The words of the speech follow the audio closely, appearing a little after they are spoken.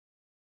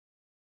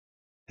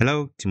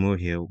Hello, Timo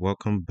here.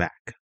 Welcome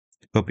back.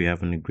 Hope you're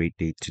having a great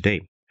day today.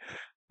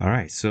 All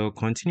right, so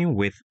continuing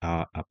with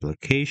our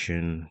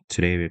application,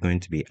 today we're going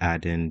to be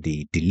adding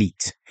the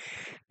delete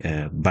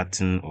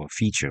button or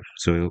feature.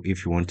 So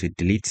if you want to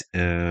delete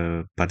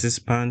a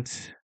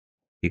participant,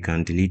 you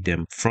can delete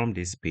them from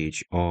this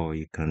page or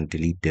you can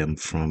delete them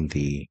from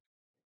the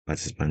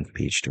participant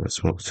page too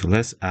as well. So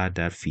let's add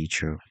that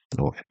feature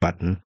or a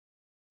button.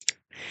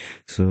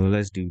 So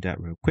let's do that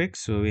real quick.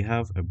 So we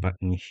have a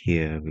button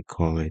here. We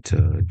call it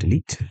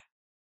delete.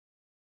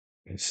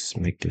 Let's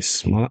make this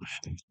smaller.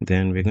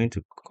 Then we're going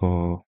to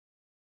call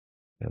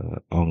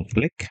on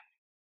click.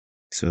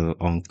 So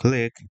on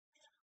click,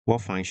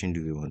 what function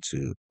do we want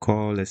to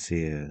call? Let's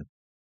say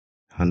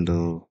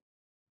handle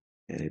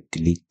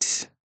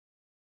delete.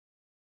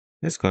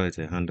 Let's call it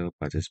a handle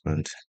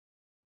participant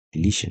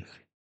deletion.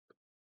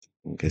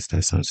 I guess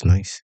that sounds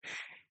nice.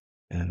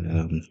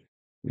 Um,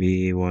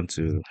 we want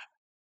to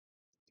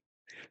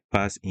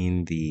pass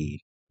in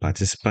the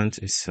participant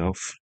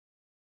itself.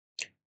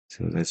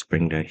 So let's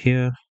bring that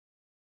here.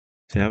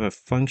 So we have a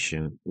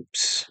function.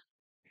 Oops.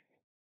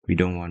 We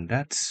don't want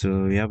that.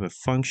 So we have a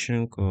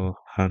function called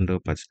handle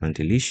participant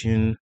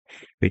deletion,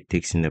 which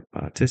takes in the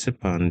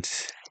participant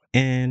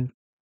and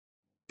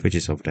which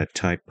is of that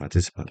type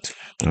participant.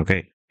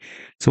 Okay.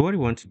 So what we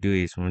want to do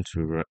is want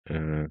to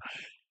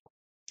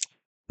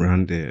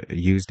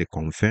use the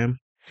confirm.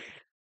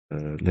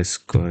 Let's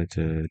call it.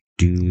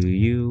 Do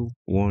you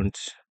want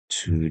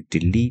to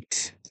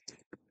delete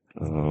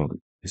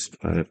this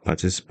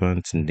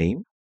participant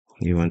name?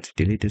 You want to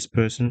delete this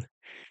person?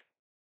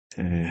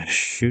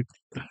 Should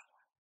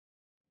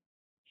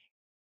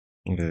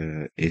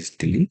is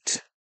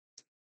delete.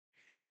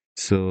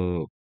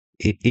 So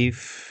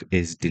if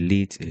is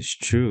delete is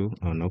true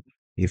or not,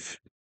 if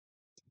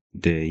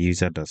the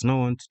user does not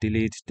want to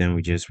delete, then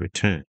we just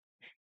return.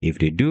 If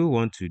they do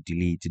want to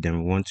delete,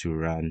 then we want to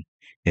run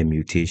a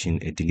mutation,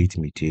 a delete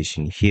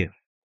mutation here.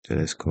 So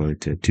let's call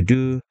it a to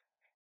do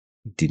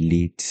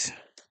delete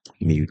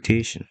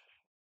mutation.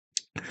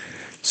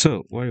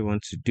 So what we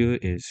want to do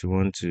is we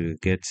want to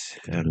get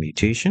a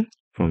mutation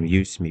from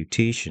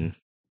useMutation.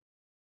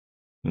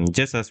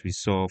 Just as we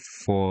saw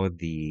for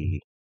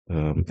the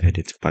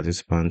edit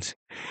participant,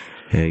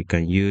 you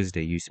can use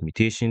the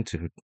useMutation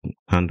to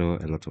handle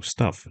a lot of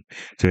stuff.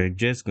 So we're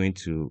just going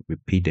to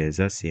repeat the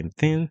exact same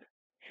thing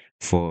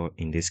for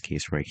in this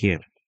case right here.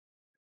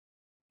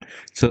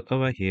 So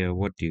over here,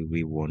 what do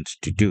we want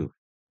to do?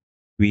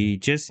 We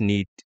just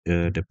need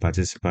the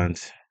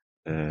participant,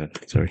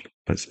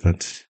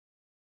 participant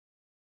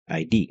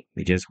ID.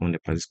 We just want the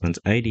participant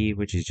ID,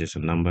 which is just a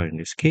number in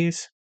this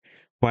case.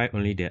 Why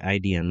only the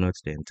ID and not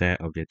the entire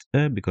object?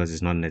 Because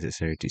it's not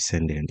necessary to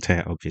send the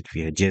entire object.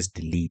 We are just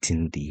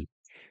deleting the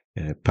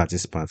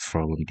participants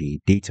from the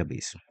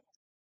database.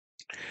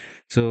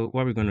 So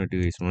what we're going to do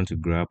is we want to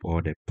grab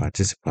all the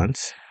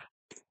participants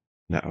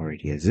that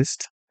already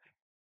exist.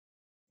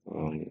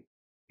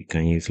 We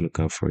can use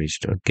lookup for each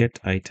get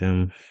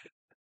item.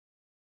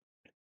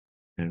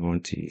 And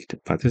want to use the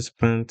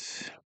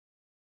participant.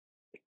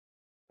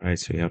 Right,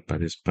 so we have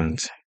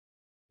participant.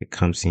 It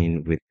comes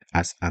in with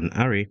as an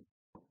array.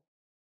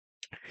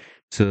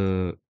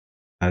 So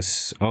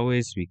as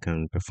always, we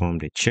can perform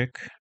the check.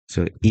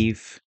 So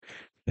if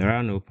there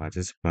are no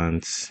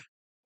participants,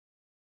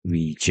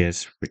 we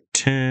just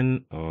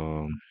return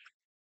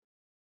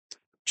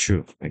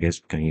true. I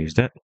guess we can use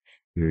that.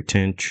 We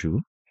return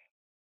true.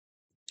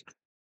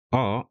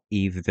 Or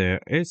if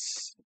there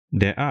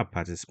are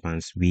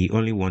participants, we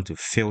only want to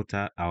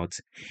filter out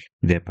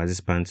the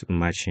participants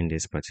matching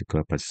this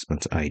particular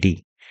participant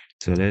ID.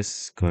 So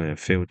let's call it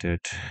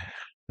filtered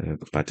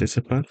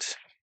participant.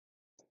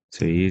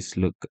 So you use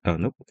look, oh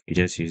nope, you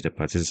just use the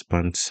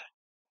participants.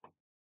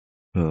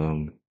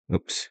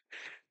 Oops,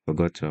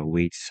 forgot to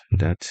await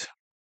that.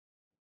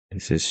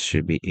 This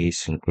should be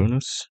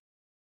asynchronous.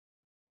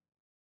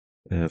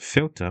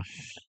 Filter,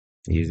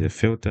 use the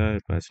filter,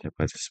 pass the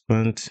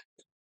participant.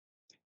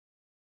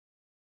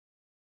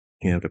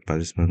 You have the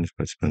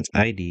participant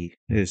ID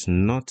is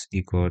not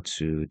equal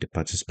to the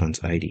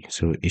participant ID.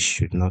 So it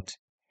should not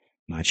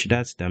match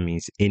that. That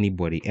means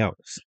anybody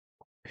else.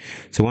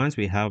 So once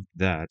we have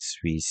that,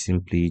 we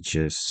simply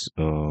just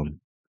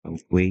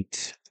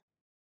wait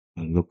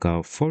and look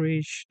out for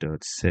each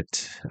dot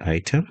set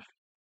item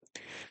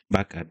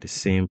back at the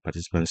same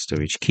participant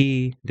storage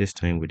key, this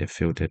time with the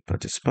filtered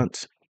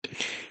participant.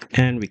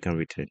 And we can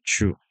return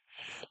true.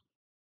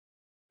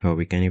 Or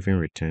we can even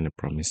return a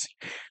promise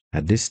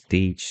at this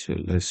stage. So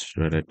let's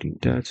rather do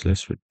that.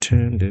 Let's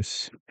return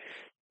this.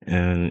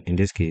 And in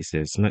this case,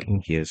 there's nothing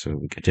here, so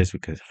we can just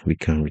because we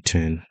can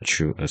return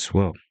true as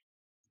well.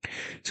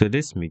 So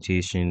this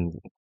mutation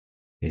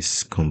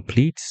is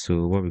complete.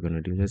 So what we're going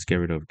to do, let's get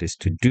rid of this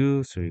to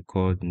do. So we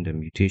call in the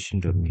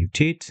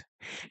mutation.mutate,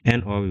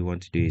 and all we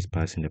want to do is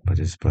pass in the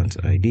participant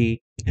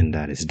ID, and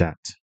that is that.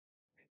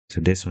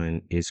 So this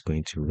one is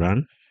going to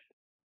run.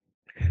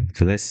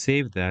 So let's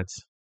save that,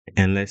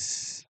 and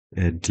let's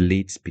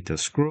delete Peter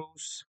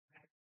Scrolls.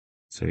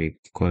 So we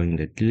call in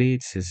the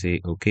delete to say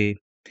okay.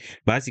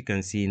 But as you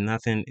can see,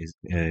 nothing is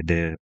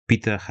the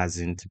Peter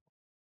hasn't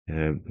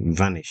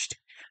vanished.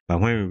 But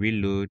when we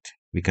reload,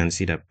 we can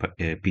see that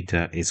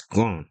Peter is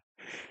gone.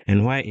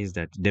 And why is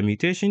that? The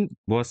mutation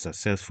was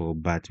successful,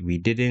 but we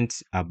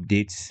didn't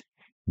update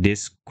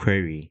this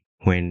query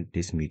when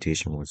this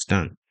mutation was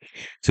done.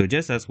 So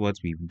just as what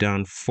we've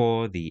done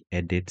for the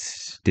edit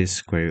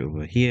this query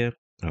over here,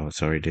 oh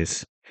sorry,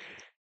 this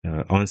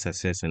on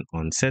success and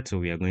on settle,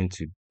 we are going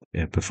to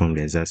perform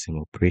the exact same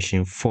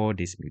operation for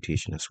this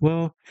mutation as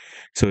well.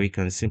 So we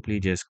can simply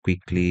just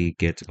quickly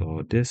get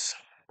all this.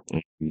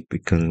 We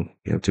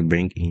have to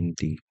bring in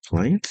the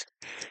client.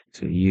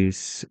 So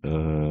use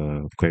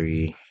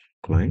query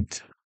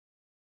client.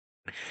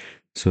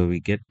 So we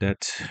get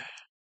that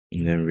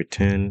and then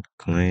return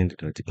client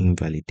dot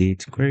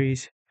invalidate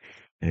queries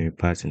and we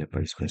pass in the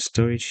participant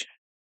storage.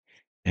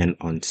 And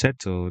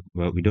unsettled,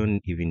 well, we don't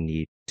even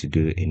need to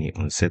do any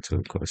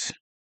unsettled because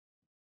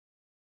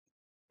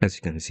as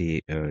you can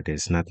see,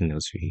 there's nothing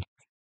else we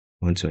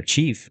want to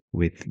achieve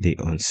with the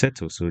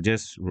unsettled. So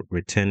just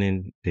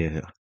returning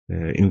the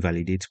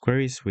invalidate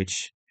queries,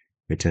 which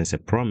returns a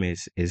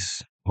promise,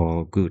 is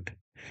all good.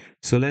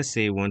 So let's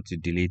say you want to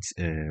delete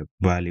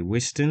Bali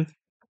Wiston.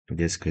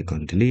 Just click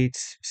on delete,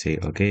 say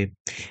okay,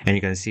 and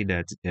you can see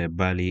that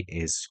Bali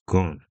is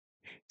gone.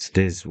 So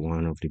this is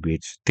one of the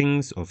great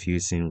things of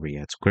using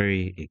React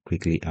Query. It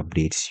quickly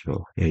updates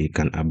your, you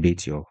can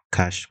update your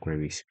cache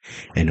queries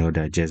and all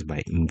that just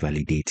by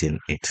invalidating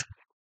it,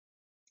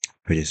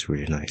 which is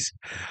really nice.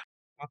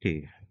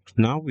 Okay,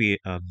 now we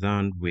are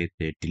done with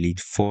the delete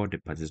for the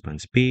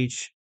participants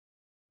page.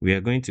 We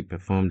are going to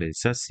perform the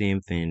exact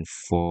same thing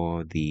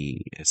for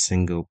the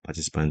single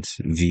participant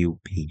view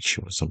page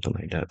or something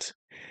like that.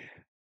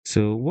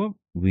 So what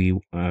we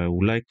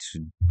would like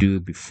to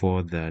do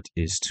before that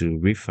is to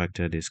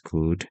refactor this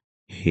code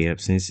here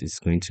since it's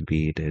going to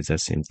be the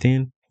exact same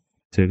thing.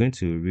 So we're going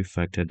to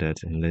refactor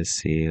that and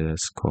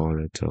let's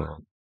call it,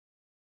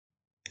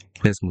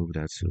 let's move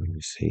that to,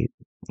 say,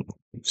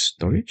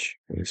 storage.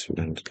 Let's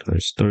call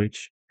it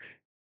storage.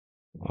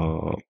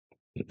 Or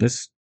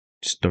let's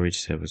storage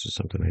service or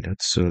something like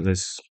that. So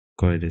let's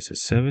call it as a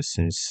service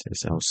since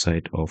it's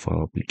outside of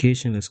our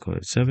application. Let's call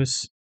it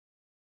service.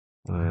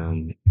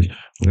 I'm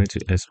going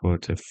to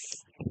export a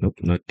nope,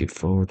 not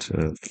default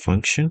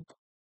function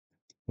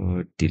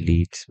or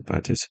delete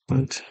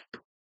participant,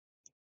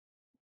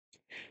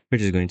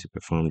 which is going to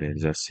perform the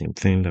exact same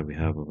thing that we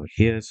have over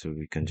here. So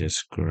we can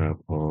just grab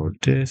all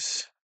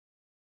this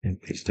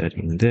and paste that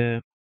in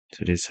there.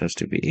 So this has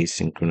to be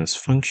asynchronous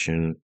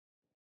function.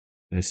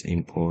 Let's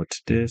import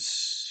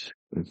this,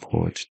 and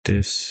import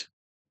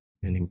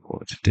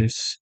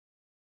this.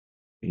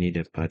 We need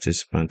a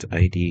participant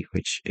ID,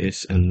 which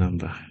is a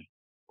number.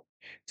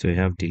 So we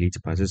have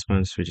delete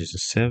participants, which is a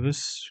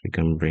service. We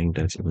can bring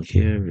that in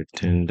here,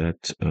 return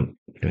that.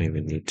 We don't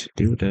even need to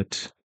do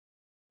that.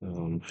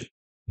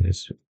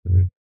 Let's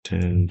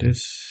return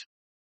this,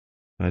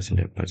 passing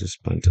the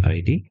participant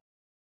ID.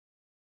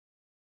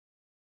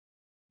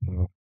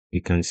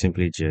 We can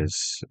simply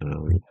just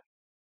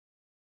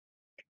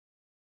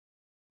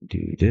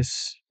do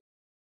this,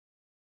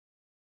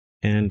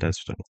 and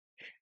that's fine.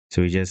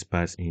 So we just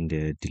pass in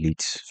the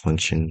delete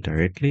function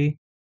directly,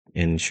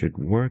 and it should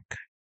work.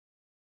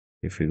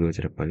 If we go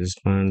to the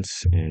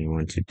participants and we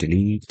want to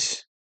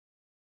delete,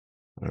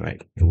 all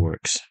right, it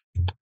works.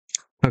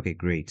 Okay,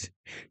 great.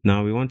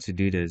 Now we want to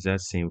do the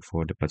exact same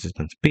for the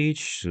participants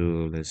page.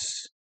 So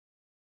let's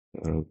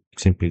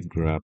simply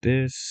grab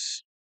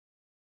this,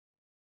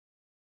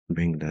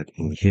 bring that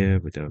in here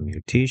with our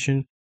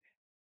mutation,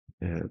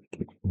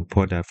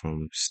 import that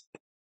from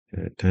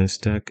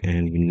stack,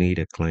 and we need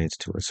a client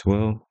too as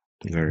well.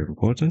 Very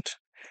important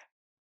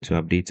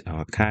to update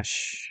our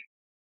cache.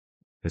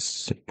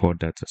 Let's import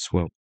that as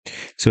well.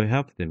 So we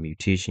have the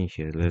mutation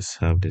here. Let's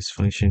have this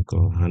function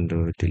called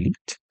handle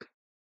delete.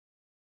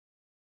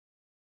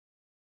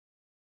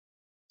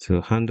 So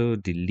handle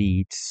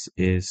delete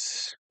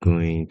is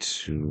going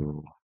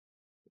to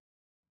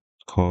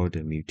call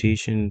the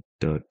mutation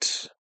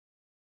dot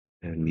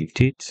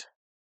mutate.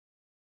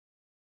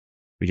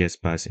 We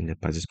just pass in the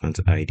participant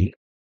ID.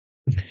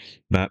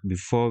 But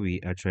before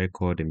we actually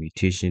call the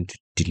mutation to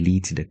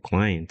delete the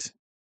client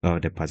or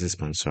the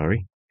participant,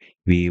 sorry,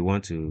 we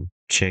want to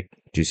check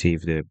to see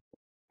if the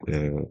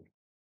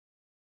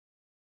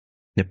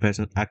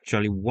person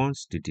actually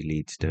wants to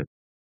delete the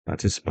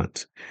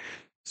participant.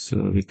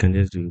 So we can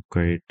just do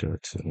query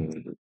dot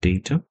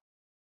data.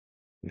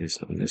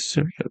 It's not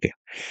necessary. Okay.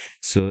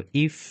 So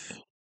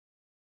if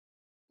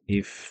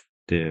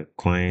the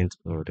client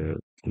or the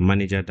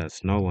manager does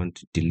not want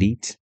to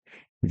delete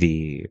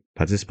the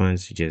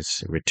participants,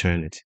 just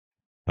return it.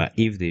 But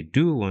if they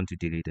do want to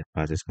delete the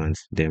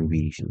participants, then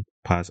we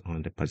pass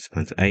on the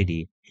participant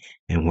ID.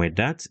 And where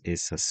that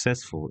is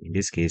successful, in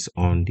this case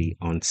on the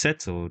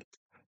unsettled,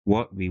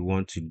 what we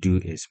want to do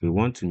is we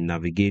want to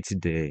navigate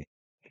the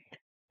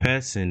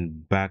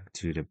person back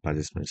to the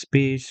participants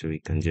page. So we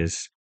can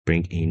just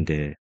bring in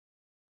the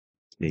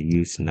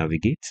use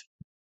navigate.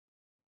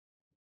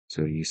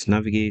 So use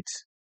navigate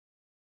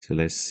So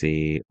let's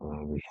say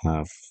we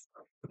have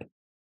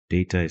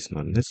data is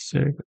not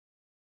necessary.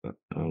 But,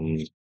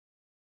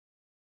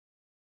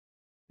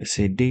 let's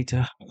say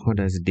data. What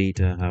does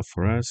data have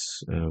for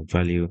us?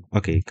 Value.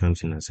 Okay, it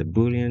comes in as a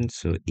boolean.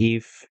 So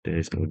if there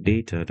is no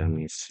data, that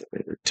means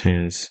it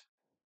returns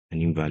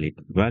an invalid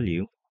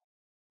value.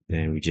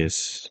 Then we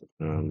just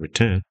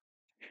return.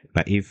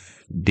 But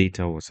if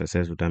data was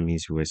successful, that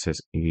means we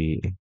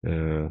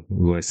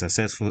were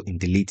successful in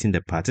deleting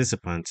the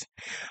participant.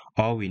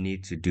 All we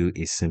need to do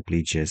is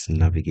simply just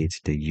navigate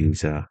the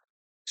user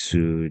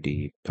to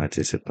the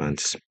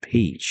participants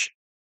page.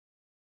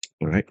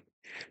 All right.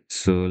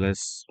 So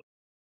let's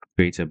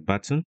create a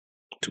button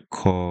to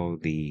call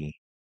the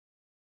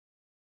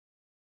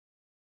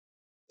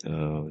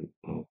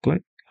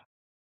click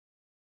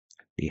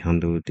the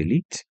handle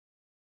delete.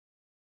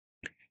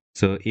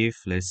 So if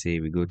let's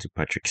say we go to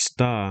Patrick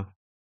Star,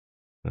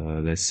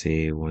 let's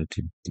say we want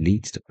to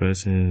delete the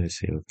person, let's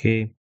say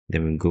okay,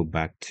 then we go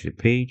back to the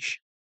page,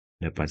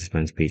 the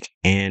participants page,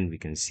 and we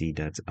can see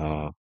that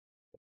our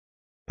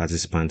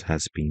participant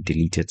has been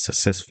deleted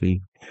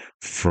successfully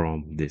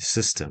from the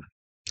system.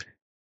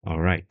 All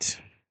right.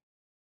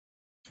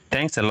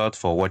 Thanks a lot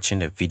for watching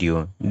the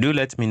video. Do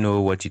let me know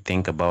what you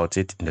think about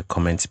it in the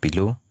comments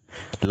below.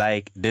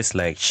 Like,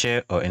 dislike,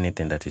 share, or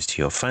anything that is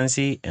to your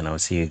fancy, and I'll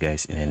see you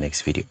guys in the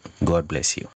next video. God bless you.